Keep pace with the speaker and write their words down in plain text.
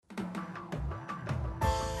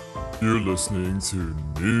You're listening to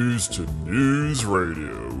News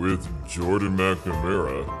Radio with Jordan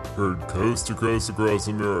McNamara, heard coast to coast across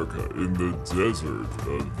America in the desert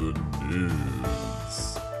of the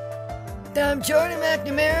news. I'm Jordan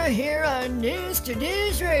McNamara here on News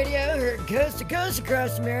Radio, heard coast to coast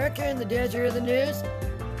across America in the desert of the news.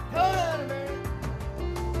 Hold on a minute.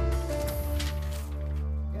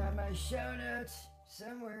 Got my show notes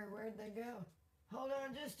somewhere. Where'd they go? Hold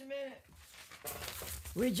on just a minute.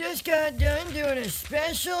 We just got done doing a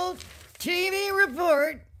special TV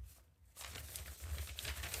report.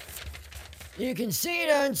 You can see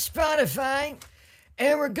it on Spotify.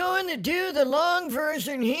 And we're going to do the long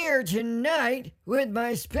version here tonight with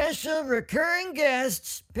my special recurring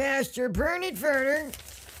guests, Pastor Bernard Ferner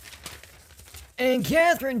and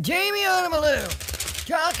Catherine Jamie Onomalou,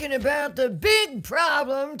 talking about the big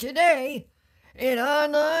problem today in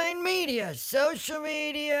online media, social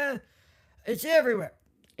media. It's everywhere.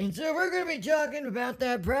 And so we're going to be talking about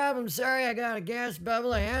that problem. Sorry, I got a gas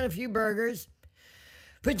bubble. I had a few burgers.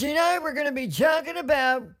 But tonight we're going to be talking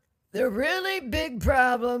about the really big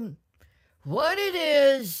problem, what it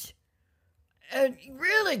is, and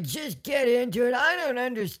really just get into it. I don't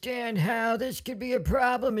understand how this could be a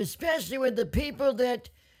problem, especially with the people that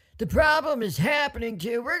the problem is happening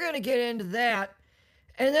to. We're going to get into that.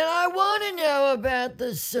 And then I want to know about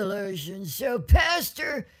the solution. So,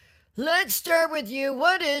 Pastor, let's start with you.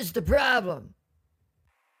 What is the problem?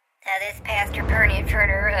 This is Pastor Bernard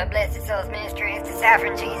Ferner of Blessed Souls Ministry. It's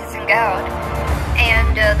Deciphering Jesus and God.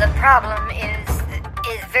 And the problem is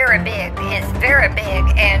very big. It's very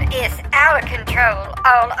big, and it's out of control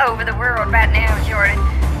all over the world right now, Jordan.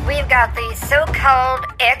 We've got these so-called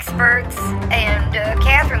experts, and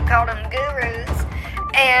Catherine called them gurus,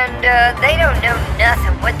 and they don't know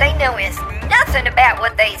nothing. What they know is nothing about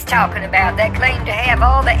what they's talking about. They claim to have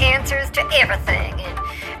all the answers to everything,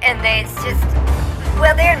 and they's just...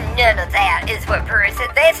 Well, they're none of that, is what Purdy said.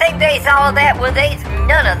 They think they's all that. Well, they's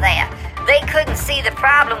none of that. They couldn't see the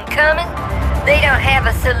problem coming. They don't have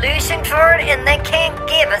a solution for it, and they can't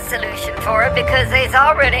give a solution for it because they's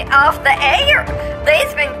already off the air.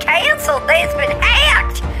 They's been canceled. They's been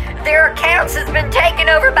hacked. Their accounts has been taken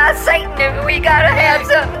over by Satan, and we gotta have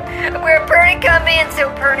something where Purdy come in.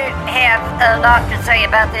 So Purdy have a lot to say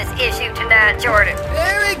about this issue tonight, Jordan.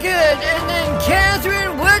 Very good. And then,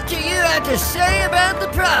 Catherine, what do you have to say about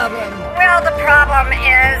the problem? Well, the problem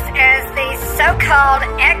is these so-called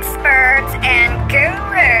experts and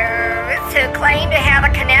gurus who claim to have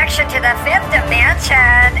a connection to the fifth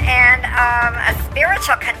dimension and a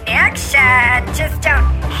spiritual connection just don't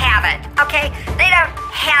have it, okay? They don't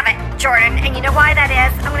have it, Jordan, and you know why that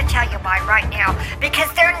is? I'm going to tell you why right now.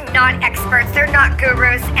 Because they're not experts, they're not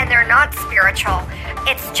gurus, and they're not spiritual.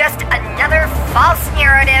 It's just another false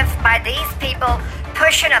narrative by these people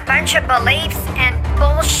pushing a bunch of beliefs and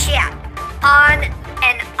bullshit on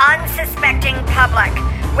an unsuspecting public,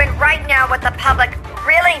 when right now what the public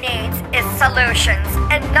really needs is solutions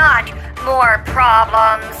and not more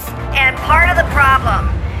problems. And part of the problem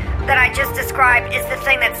that I just described is the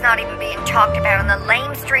thing that's not even being talked about in the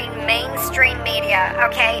mainstream media,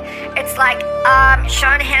 okay? It's like,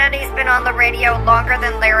 Sean Hannity's been on the radio longer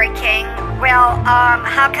than Larry King. Well,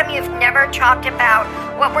 how come you've never talked about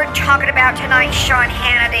what we're talking about tonight, Sean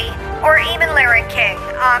Hannity, or even Larry King?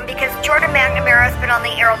 Because Jordan McNamara has been on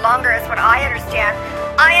the air longer, is what I understand.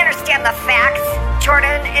 I understand the facts,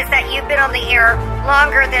 Jordan, is that you've been on the air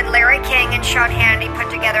longer than Larry King and Sean Hannity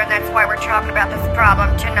put together, and that's why we're talking about this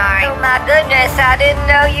problem tonight. Oh my goodness, I didn't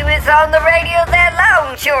know you was on the radio that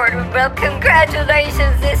long, Jordan. Well,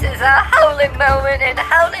 congratulations. This is a holy moment and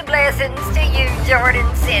holy blessings to you, Jordan.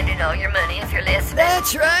 Send in all your money if you're listening.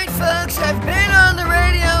 That's right, folks. I've been on the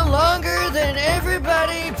radio longer than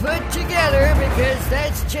everybody put together because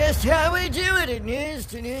that's just how we do it at News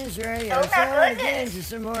Radio. Oh my goodness. Get into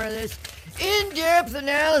some more of this in-depth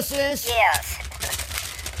analysis. Yes.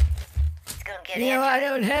 It's gonna get in. I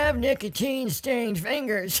don't have nicotine-stained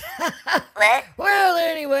fingers. What? Well,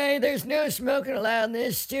 anyway, there's no smoking allowed in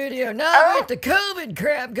this studio. Not with the COVID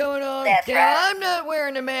crap going on. That's right. I'm not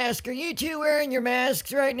wearing a mask. Are you two wearing your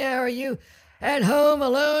masks right now? Are you at home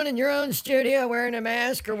alone in your own studio wearing a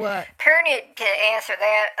mask or what? Pernod to answer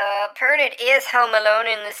that. Pernod is home alone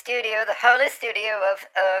in the studio, the holy studio of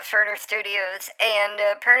Ferner Studios, and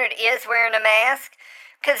Pernod is wearing a mask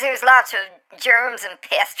because there's lots of germs and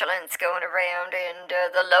pestilence going around, and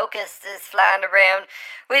the locust is flying around.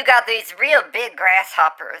 We've got these real big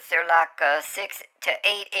grasshoppers. They're like 6 to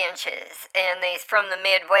 8 inches, and they's from the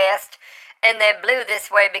Midwest. And they blew this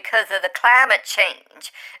way because of the climate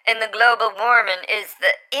change and the global warming is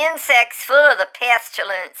the insects full of the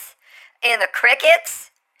pestilence and the crickets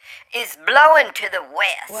is blowing to the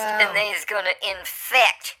west, Wow. and he's going to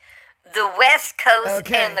infect the West Coast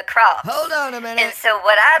Okay. and the crops. Hold on a minute. And so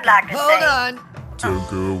what I'd like to Hold say... on. Don't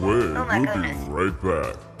go away. Oh my We'll goodness. be right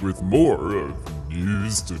back with more of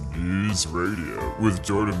News to News Radio with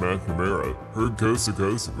Jordan McNamara, heard coast to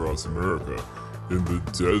coast across America in the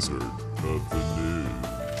desert of the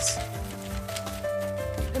news.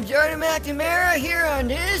 I'm Jordan McNamara here on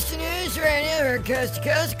News to News Radio, heard coast to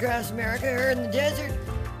coast across America, heard in the desert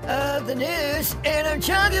of the news. And I'm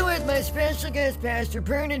talking with my special guest, Pastor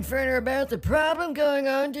Vernon Ferner, about the problem going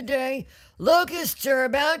on today. Locusts are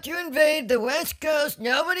about to invade the West Coast.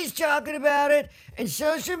 Nobody's talking about it. And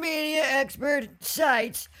social media expert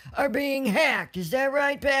sites are being hacked. Is that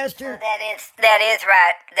right, Pastor? That is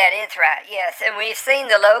right. That is right, yes. And we've seen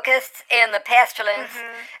the locusts and the pestilence.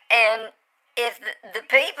 And if the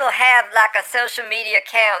people have like a social media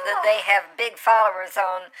account that they have big followers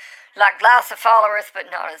on, like lots of followers, but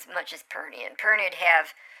not as much as Perny. And Perny'd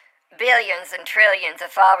have billions and trillions of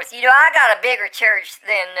followers. You know, I got a bigger church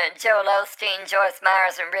than Joel Osteen, Joyce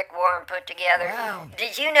Myers, and Rick Warren put together. Wow.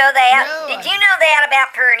 Did you know that? No, Did you know that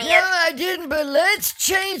about Perny? No, I didn't, but let's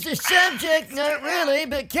change the subject. Not really,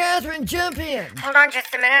 but Catherine, jump in. Hold on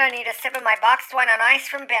just a minute. I need a sip of my boxed wine on ice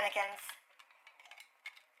from Bennigan's.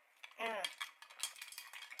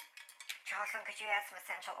 Jocelyn, could you add some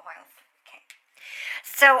essential oils? Okay.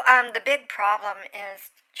 So, the big problem is,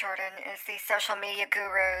 Jordan, is these social media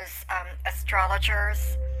gurus,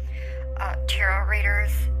 astrologers, tarot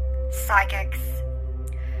readers, psychics,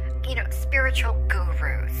 spiritual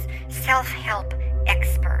gurus, self-help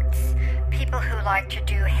experts, people who like to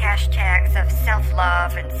do hashtags of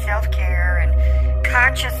self-love and self-care and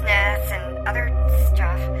consciousness and other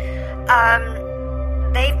stuff.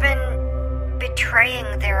 They've been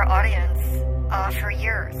betraying their audience for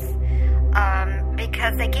years.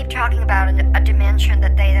 Because they keep talking about a dimension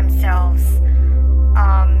that they themselves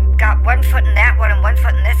got one foot in that one and one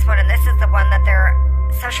foot in this one, and this is the one that their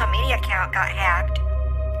social media account got hacked.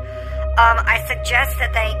 I suggest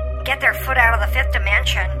that they get their foot out of the fifth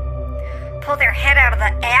dimension, pull their head out of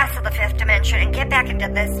the ass of the fifth dimension, and get back into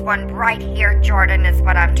this one right here, Jordan, is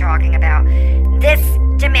what I'm talking about. This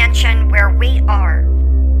dimension where we are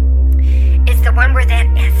is the one where that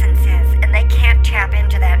essence is, and they can't tap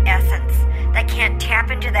into that essence. They can't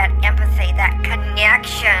tap into that empathy, that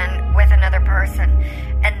connection with another person.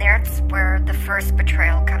 And that's where the first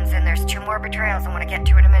betrayal comes in. There's two more betrayals I want to get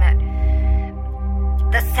to in a minute.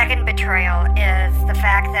 The second betrayal is the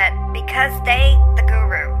fact that because the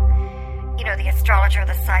guru, the astrologer,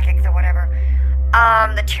 the psychic, the whatever,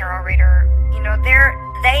 the tarot reader,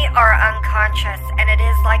 they are unconscious, and it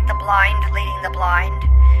is like the blind leading the blind.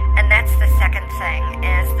 And that's the second thing,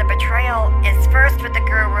 is the betrayal is first with the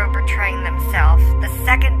guru betraying themselves. The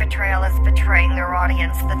second betrayal is betraying their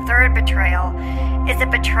audience. The third betrayal is a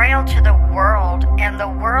betrayal to the world, and the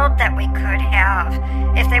world that we could have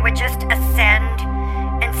if they would just ascend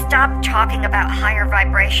and stop talking about higher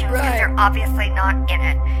vibrations, because they're obviously not in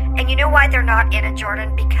it. And you know why they're not in it,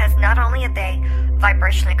 Jordan? Because not only are they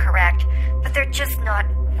vibrationally correct, but they're just not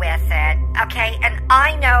with it, okay? And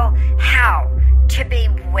I know how to be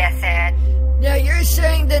with it. Now, you're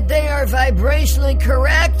saying that they are vibrationally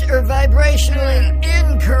correct or vibrationally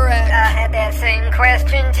incorrect? I had that same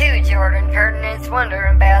question too, Jordan. Pertinent's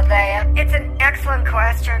wondering about that. It's an excellent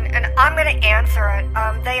question, and I'm going to answer it.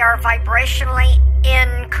 They are vibrationally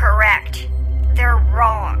incorrect. They're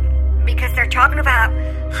wrong. Because they're talking about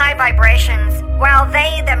high vibrations while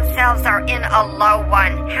they themselves are in a low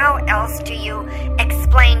one. How else do you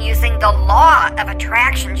explain using the law of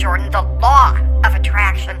attraction, Jordan? The law of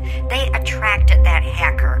attraction. They attracted that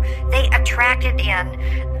hacker. They attracted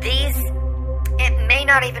in these. It may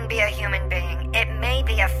not even be a human being. It may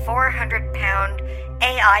be a 400-pound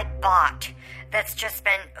AI bot that's just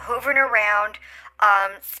been hoovering around,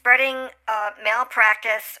 spreading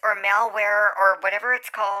malpractice or malware or whatever it's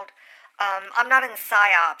called. I'm not in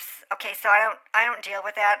psyops, okay, so I don't deal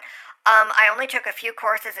with that. I only took a few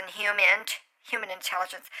courses in human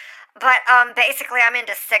intelligence, but basically I'm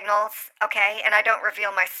into signals, okay, and I don't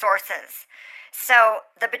reveal my sources. So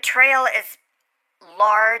the betrayal is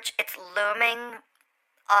large, it's looming,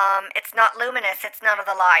 it's not luminous, it's none of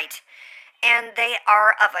the light, and they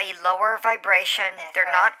are of a lower vibration. They're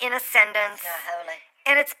not in ascendance. It's not holy.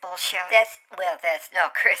 And it's bullshit. That's no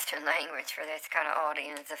Christian language for this kind of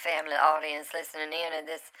audience, a family audience listening in to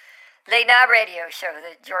this late night radio show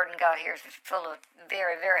that Jordan got here is full of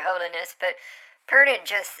very, very holiness. But Purdy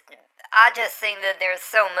just, I just think that there's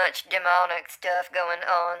so much demonic stuff going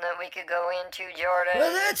on that we could go into, Jordan.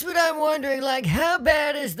 Well, that's what I'm wondering. Like, how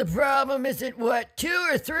bad is the problem? Is it, 2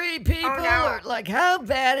 or 3 people? Oh, no. Or, like, how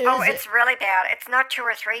bad is it? Oh, it's really bad. It's not 2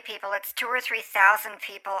 or 3 people. It's 2 or 3,000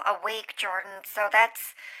 people a week, Jordan. So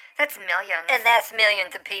that's millions. And that's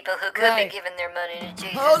millions of people who could Right. be giving their money to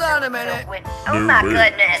Jesus. Hold on a minute. Oh, No, my wait,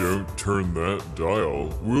 goodness. Don't turn that dial.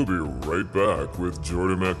 We'll be right back with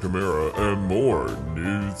Jordan McNamara and more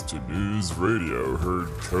News to News Radio, heard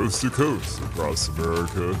coast to coast across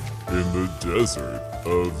America in the desert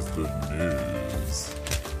of the news.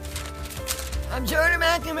 I'm Jordan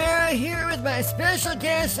McNamara here with my special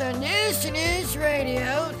guest on News to News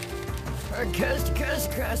Radio. Our coast to coast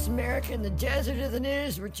across America in the desert of the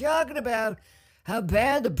news. We're talking about how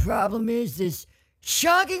bad the problem is, this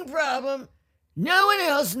shocking problem no one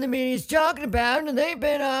else in the media is talking about, and they've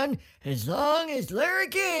been on as long as Larry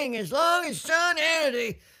King, as long as Sean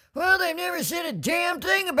Hannity. Well, they've never said a damn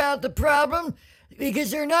thing about the problem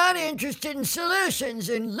because they're not interested in solutions.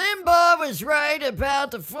 And Limbaugh was right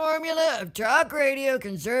about the formula of talk radio,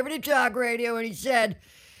 conservative talk radio, when he said,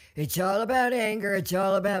 it's all about anger, it's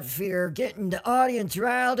all about fear, getting the audience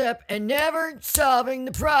riled up and never solving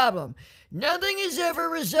the problem. Nothing is ever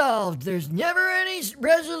resolved. There's never any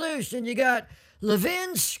resolution. You got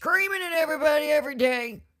Levin screaming at everybody every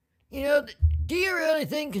day. You know, do you really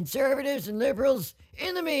think conservatives and liberals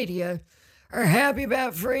in the media are happy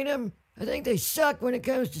about freedom? I think they suck when it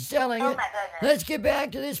comes to selling Oh, it. my goodness. Let's get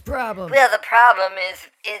back to this problem. Well, the problem is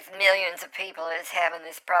millions of people is having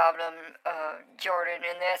this problem, Jordan,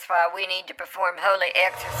 and that's why we need to perform holy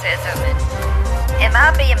exorcism. And am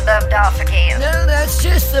I being bumped off again? No, that's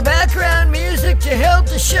just the background music to help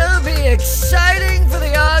the show be exciting for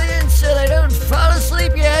the audience so they don't fall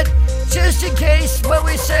asleep yet, just in case what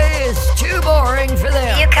we say is too boring for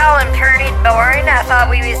them. You calling Purdy boring? I thought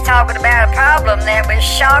we was talking about a problem that was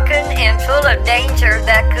shocking and full of danger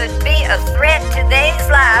that could be a threat to today's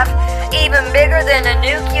life, even bigger than a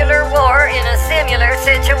nuclear war in a similar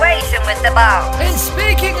situation with the bomb. And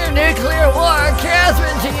speaking of nuclear war,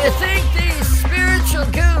 Catherine, do you think these spiritual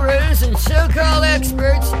gurus and so-called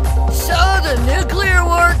experts saw the nuclear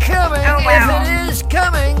war coming? Oh, wow. If it is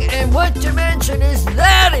coming, and what dimension is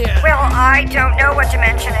that in? Well, I don't know what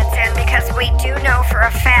dimension it's in because we do know for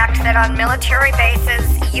a fact that on military bases,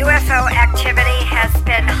 UFO activity has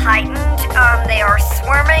been heightened. They are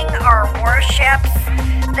swarming our warships.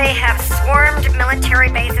 They have swarmed military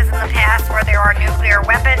bases in the past where there are nuclear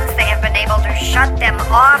weapons. They have been able to shut them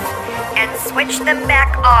off and switch them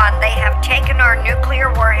back on. They have taken our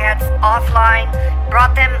nuclear warheads offline,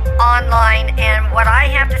 brought them online, and what I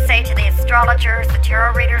have to say to the astrologers, the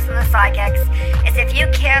tarot readers, and the psychics is if you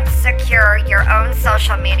can't secure your own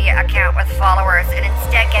social media account with followers and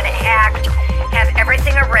instead get hacked, have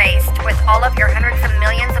everything erased with all of your hundreds of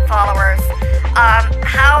millions of followers,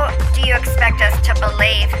 how do you expect us to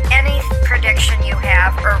believe any prediction you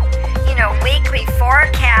have or, weekly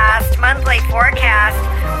forecast, monthly forecast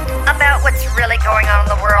about what's really going on in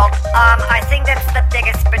the world? I think that's the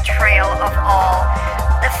biggest betrayal of all.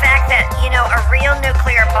 The fact that, a real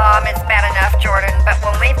nuclear bomb is bad enough, Jordan, but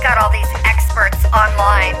when we've got all these experts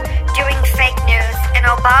online doing fake news, and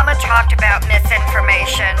Obama talked about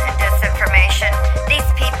misinformation and disinformation, these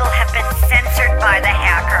people have been censored by the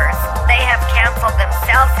hackers. They have canceled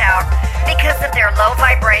themselves out because of their low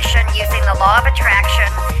vibration using the law of attraction,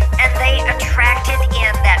 and they attracted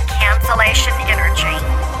in that cancellation energy.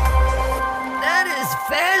 That is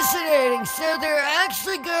fascinating. So they're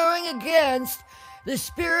actually going against the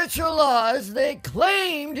spiritual laws they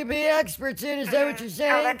claim to be experts in. Is that what you're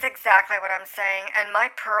saying? Oh, that's exactly what I'm saying. And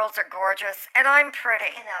my pearls are gorgeous, and I'm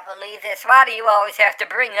pretty. And I believe this. Why do you always have to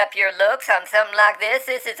bring up your looks on something like this?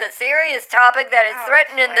 This is a serious topic that is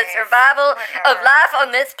threatening the survival of life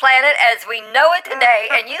on this planet as we know it today.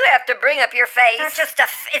 And you have to bring up your face.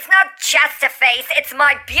 It's not just a face. It's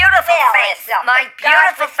my beautiful face. My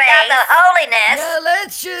beautiful face. The holiness. Now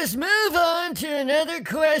let's just move on to another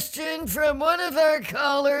question from one of our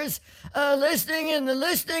callers listening in the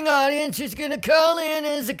listening audience who's going to call in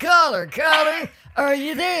as a caller. Caller, are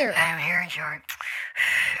you there? I'm here, Jordan.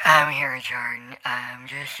 I'm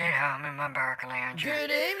just at home in my Barker lounge.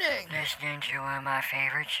 Good evening. Listening to one of my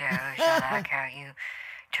favorite shows. I like how you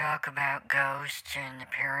talk about ghosts and the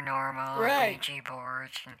paranormal, Right. Ouija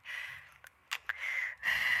boards, and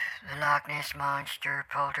the Loch Ness Monster,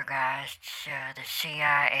 poltergeists, the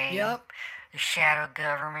CIA, Yep. the shadow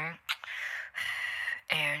government,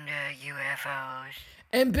 and UFOs.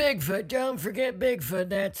 And Bigfoot. Don't forget Bigfoot.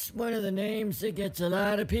 That's one of the names that gets a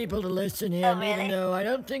lot of people to listen in, Oh, really? even though I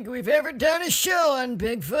don't think we've ever done a show on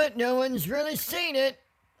Bigfoot. No one's really seen it.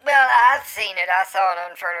 Well, I've seen it. I saw it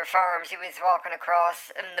on Ferner Farms. He was walking across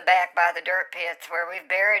in the back by the dirt pits where we've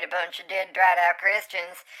buried a bunch of dead, dried-out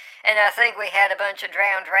Christians. And I think we had a bunch of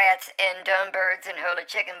drowned rats and dumb birds and holy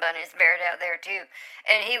chicken bunnies buried out there, too.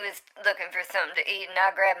 And he was looking for something to eat, and I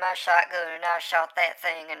grabbed my shotgun and I shot that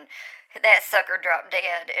thing, and that sucker dropped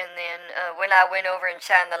dead. And then when I went over and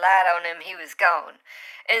shined the light on him, he was gone.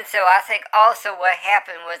 And so I think also what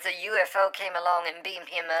happened was a UFO came along and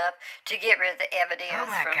beamed him up to get rid of the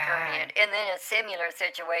evidence from Permian. And then a similar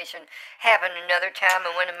situation happened another time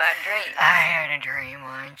in one of my dreams. I had a dream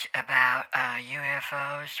once about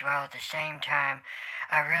UFOs. Well, at the same time,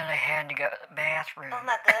 I really had to go to the bathroom. Oh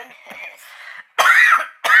my goodness.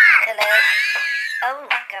 Hello? Oh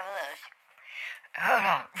my gosh. Hold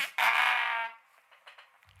on.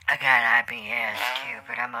 I got IBS too,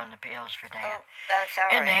 but I'm on the pills for that. Oh, I'm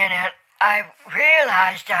sorry. And then I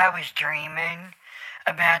realized I was dreaming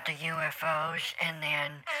about the UFOs, and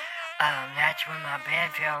then that's when my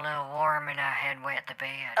bed felt a little warm and I had wet the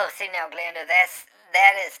bed. Oh, see now, Glenda, that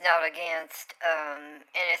is not against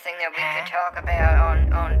anything that we could talk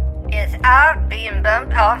about on is out being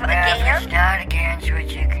bumped off again? If it's not against what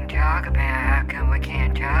you can talk about, how come we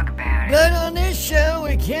can't talk about it? But on this show,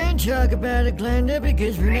 we can talk about it, Glenda,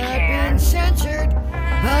 because we're not being censored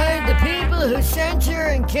by the people who censor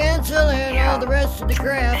and cancel and all the rest of the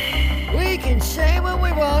crap. We can say what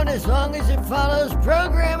we want as long as it follows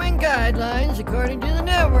programming guidelines according to the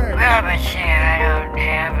network. Well, but see, I don't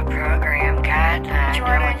have a program guideline.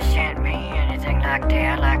 Jordan. No one sent me anything like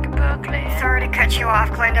that, like a booklet. Sorry to cut you off,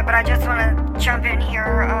 Glenda, but I just want to jump in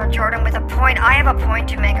here, Jordan, with a point. I have a point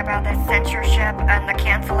to make about this censorship and the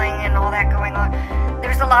canceling and all that going on.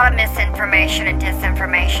 There's a lot of misinformation and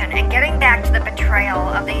disinformation. And getting back to the betrayal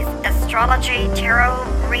of these astrology, tarot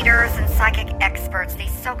readers, and psychic experts,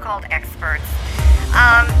 these so-called experts,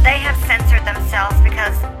 they have censored themselves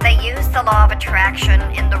because they use the law of attraction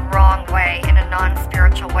in the wrong way, in a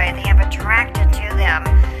non-spiritual way. They have attracted to them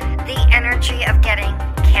the energy of getting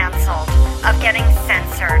canceled, of getting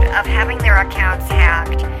censored, of having their accounts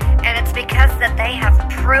hacked. And it's because that they have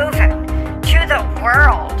proven to the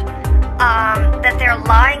world that they're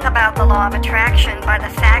lying about the law of attraction by the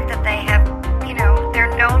fact that they have,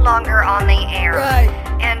 they're no longer on the air. Right.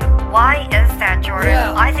 And why is that, Jordan?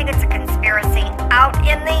 Yeah. I think it's a conspiracy out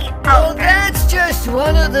in the Well, open. that's just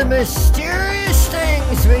one of the mysterious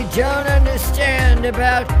things we don't understand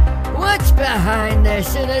about what's behind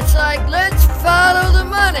this. And it's like, let's follow the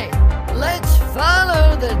money. Let's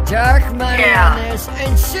follow the dark money on this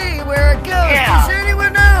and see where it goes. Does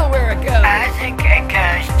anyone know where it goes? I think it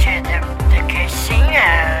goes to the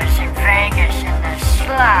casinos in Vegas and the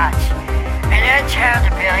slots. And that's how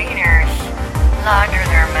the billionaires launder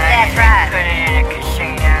their money. That's right. They put it in a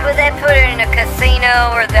casino. Well, they put it in a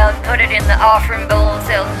casino, or they'll put it in the offering bowls.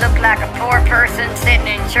 They'll look like a poor person sitting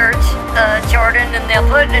in church, Jordan, and they'll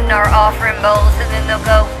put it in our offering bowls, and then they'll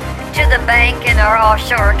go to the bank in our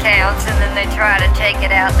offshore accounts, and then they try to take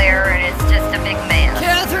it out there, and it's just a big mess.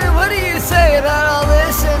 Catherine, what do you say about all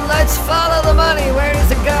this? And let's follow the money. Where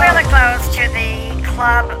does it go? Well, it goes to the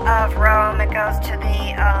Club of Rome. It goes to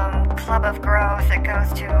the Club of Growth. It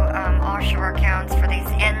goes to offshore accounts for these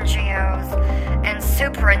NGOs and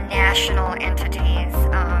supranational entities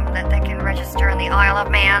that they can register in the Isle of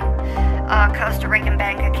Man, Costa Rican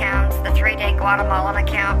bank accounts, the 3-day Guatemalan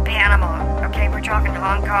account, Panama. Okay, we're talking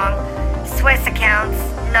Hong Kong, Swiss accounts,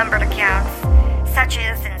 numbered accounts, such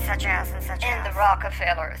as and such as and such as. And the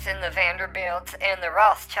Rockefellers and the Vanderbilts and the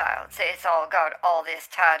Rothschilds. It's all got all this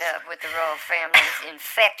tied up with the royal families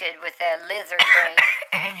infected with that lizard brain.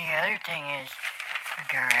 And the other thing is, I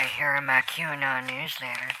got right here in my QAnon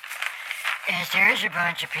newsletter, is there's a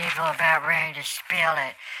bunch of people about ready to spill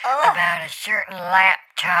it about a certain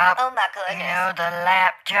laptop. Oh my goodness. You know, the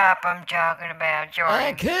laptop I'm talking about, Jordan.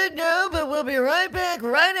 I could know, but we'll be right back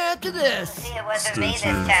right after this. See, it wasn't Stay me this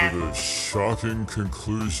tuned for time. the shocking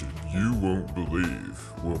conclusion you won't believe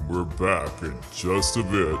when we're back in just a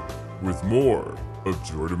bit with more of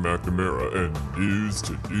Jordan McNamara and News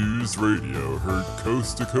to News Radio, heard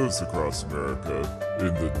coast to coast across America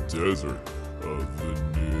in the desert of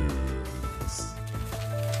the news.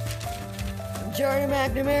 Jordan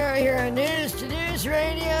McNamara here on News to News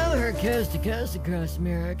Radio, heard coast to coast across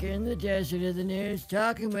America in the desert of the news,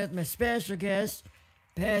 talking with my special guest,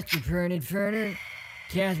 Pastor Bernard Ferner,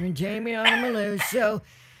 Catherine Jamie on the Malou. So,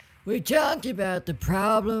 we talked about the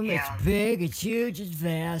problem. It's big, it's huge, it's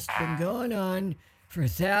vast, been going on for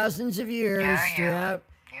thousands of years throughout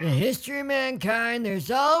the history of mankind. There's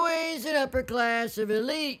always an upper class of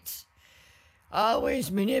elites, always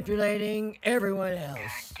manipulating everyone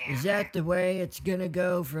else. Is that the way it's gonna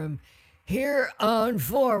go from here on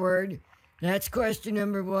forward. That's question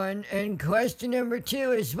number 1. And question number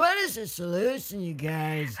 2 is, what is the solution, you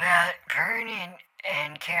guys? Well, Bernie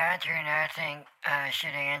and Catherine, I think, should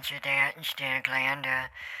answer that instead of Glenda.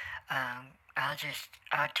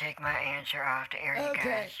 I'll take my answer off the air, you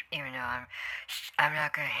guys, even though I'm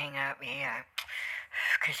not gonna hang up yet,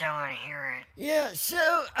 because I want to hear it. Yeah,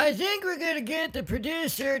 so I think we're going to get the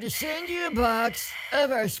producer to send you a box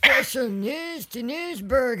of our special News to News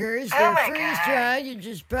burgers. They're freeze-dried. You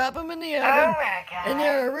just pop them in the oven. Oh, my God. And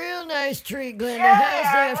they're a real nice treat, Glenda.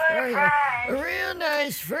 How's that for you? A real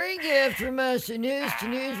nice free gift from us at News to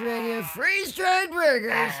News Radio. Freeze-dried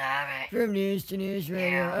burgers. I love it. From News to News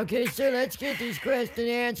Radio. Yeah. Okay, so let's get these questions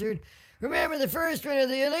answered. Remember, the first one of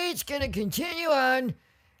the Elite's going to continue on.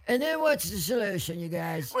 And then what's the solution, you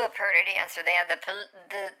guys? Well, Purdy, to answer that,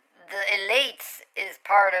 the elites is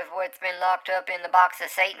part of what's been locked up in the box of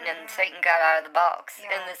Satan, and Satan got out of the box.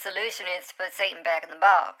 Yeah. And the solution is to put Satan back in the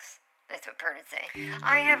box. That's what Purdy say.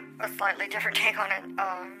 I have a slightly different take on it.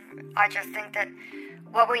 I just think that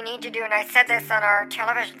what we need to do, and I said this on our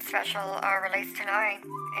television special released tonight,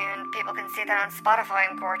 and people can see that on Spotify.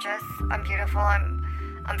 I'm gorgeous. I'm beautiful.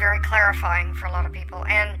 I'm very clarifying for a lot of people,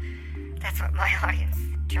 and that's what my audience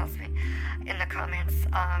tells me in the comments,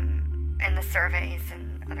 in the surveys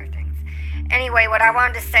and other things. Anyway, what I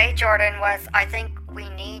wanted to say, Jordan, was I think we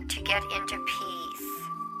need to get into peace.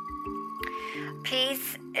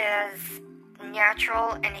 Peace is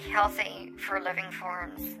natural and healthy for living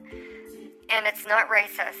forms, and it's not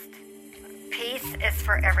racist. Peace is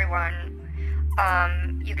for everyone.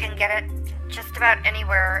 You can get it just about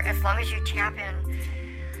anywhere as long as you tap in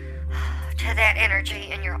to that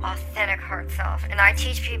energy in your authentic heart self. And I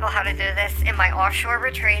teach people how to do this in my offshore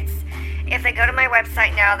retreats. If they go to my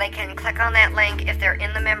website now, they can click on that link if they're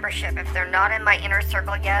in the membership. If they're not in my inner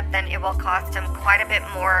circle yet, then it will cost them quite a bit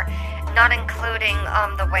more, not including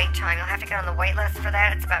the wait time. You'll have to get on the wait list for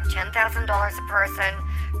that. It's about $10,000 a person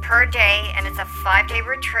per day, and it's a 5-day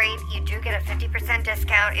retreat. You do get a 50%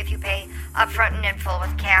 discount if you pay upfront and in full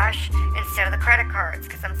with cash instead of the credit cards,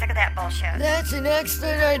 because I'm sick of that bullshit. That's an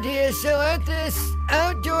excellent idea. So at this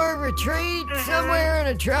outdoor retreat somewhere on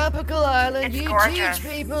a tropical island, you teach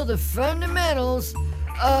people the fundamentals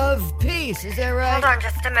of peace. Is that right? Hold on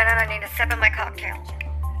just a minute. I need a sip of my cocktail.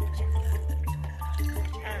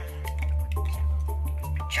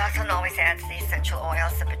 Jocelyn always adds the essential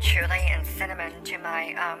oils of patchouli and cinnamon to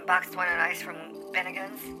my boxed wine and ice from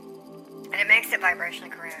Bennigan's, and it makes it vibrationally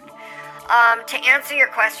correct. To answer your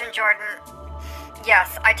question, Jordan,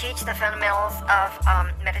 yes, I teach the fundamentals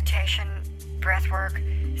of meditation, breath work,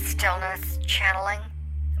 stillness, channeling,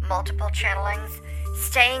 multiple channelings,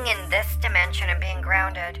 staying in this dimension and being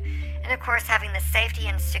grounded, and of course having the safety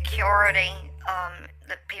and security.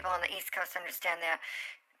 The people on the East Coast understand that.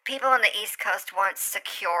 People on the East Coast want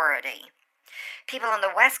security. People on the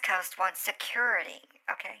West Coast want security,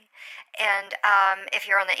 okay? And if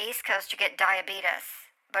you're on the East Coast, you get diabetes.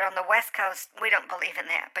 But on the West Coast, we don't believe in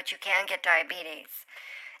that, but you can get diabetes.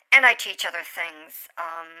 And I teach other things,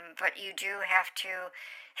 but you do have to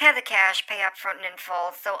have the cash, pay up front and in full,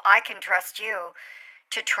 so I can trust you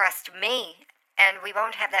to trust me, and we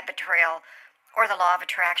won't have that betrayal or the law of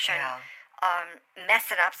attraction,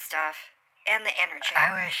 messing up stuff. And the energy.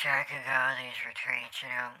 I wish I could go to these retreats,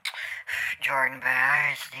 Jordan, but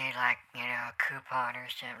I just need, a coupon or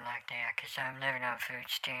something like that, because I'm living on food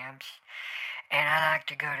stamps, and I like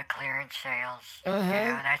to go to clearance sales.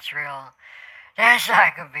 That's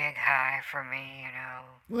like a big high for me,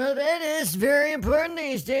 Well, that is very important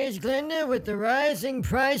these days, Glenda, with the rising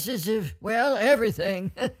prices of,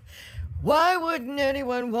 everything. Why wouldn't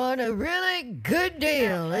anyone want a really good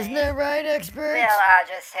deal? Isn't that right, experts? Well, I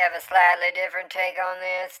just have a slightly different take on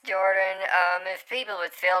this, Jordan. If people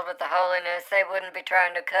was filled with the holiness, they wouldn't be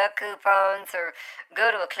trying to cut coupons or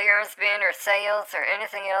go to a clearance bin or sales or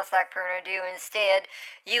anything else like Perna do. Instead,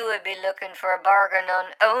 you would be looking for a bargain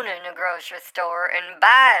on owning a grocery store and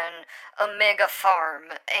buying a mega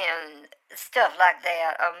farm and stuff like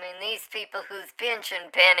that. I mean, these people who's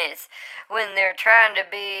pinching pennies when they're trying to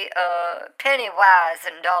be penny wise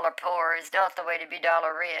and dollar poor is not the way to be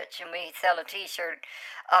dollar rich. And we sell a t-shirt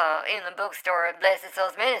in the bookstore at Blessed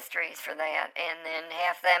Souls Ministries for that. And then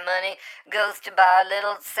half that money goes to buy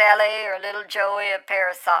little Sally or little Joey a pair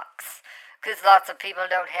of socks. Because lots of people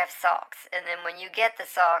don't have socks. And then when you get the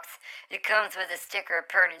socks, it comes with a sticker of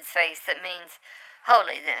Pernod's face that means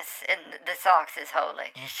holiness, and the socks is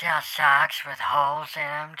holy. You sell socks with holes in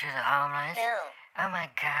them to the homeless? No. Oh my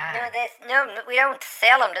God. No, we don't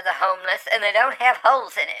sell them to the homeless, and they don't have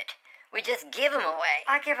holes in it. We just give them away.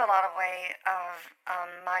 I give a lot away of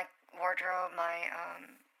my wardrobe, my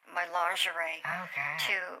my lingerie Okay.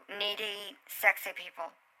 to needy, sexy people.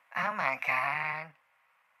 Oh my God.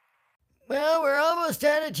 Well, we're almost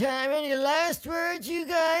out of time. Any last words, you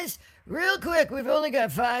guys? Real quick, we've only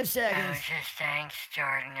got 5 Oh, seconds. just thanks,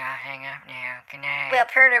 Jordan. I'll hang up now. Good night. Well,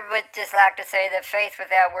 Perna would just like to say that faith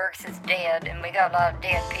without works is dead, and we got a lot of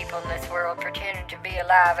dead people in this world pretending to be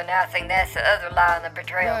alive, and I think that's the other lie and the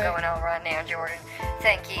betrayal Right. going on right now, Jordan.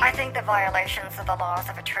 Thank you. I think the violations of the laws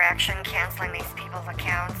of attraction, canceling these people's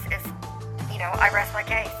accounts is, I rest my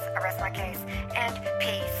case. And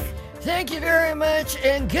peace. Thank you very much,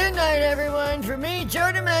 and good night, everyone. For me,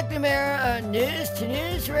 Jordan McNamara on News to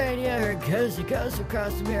News Radio, heard coast to coast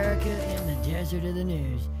across America in the desert of the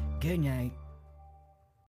news. Good night.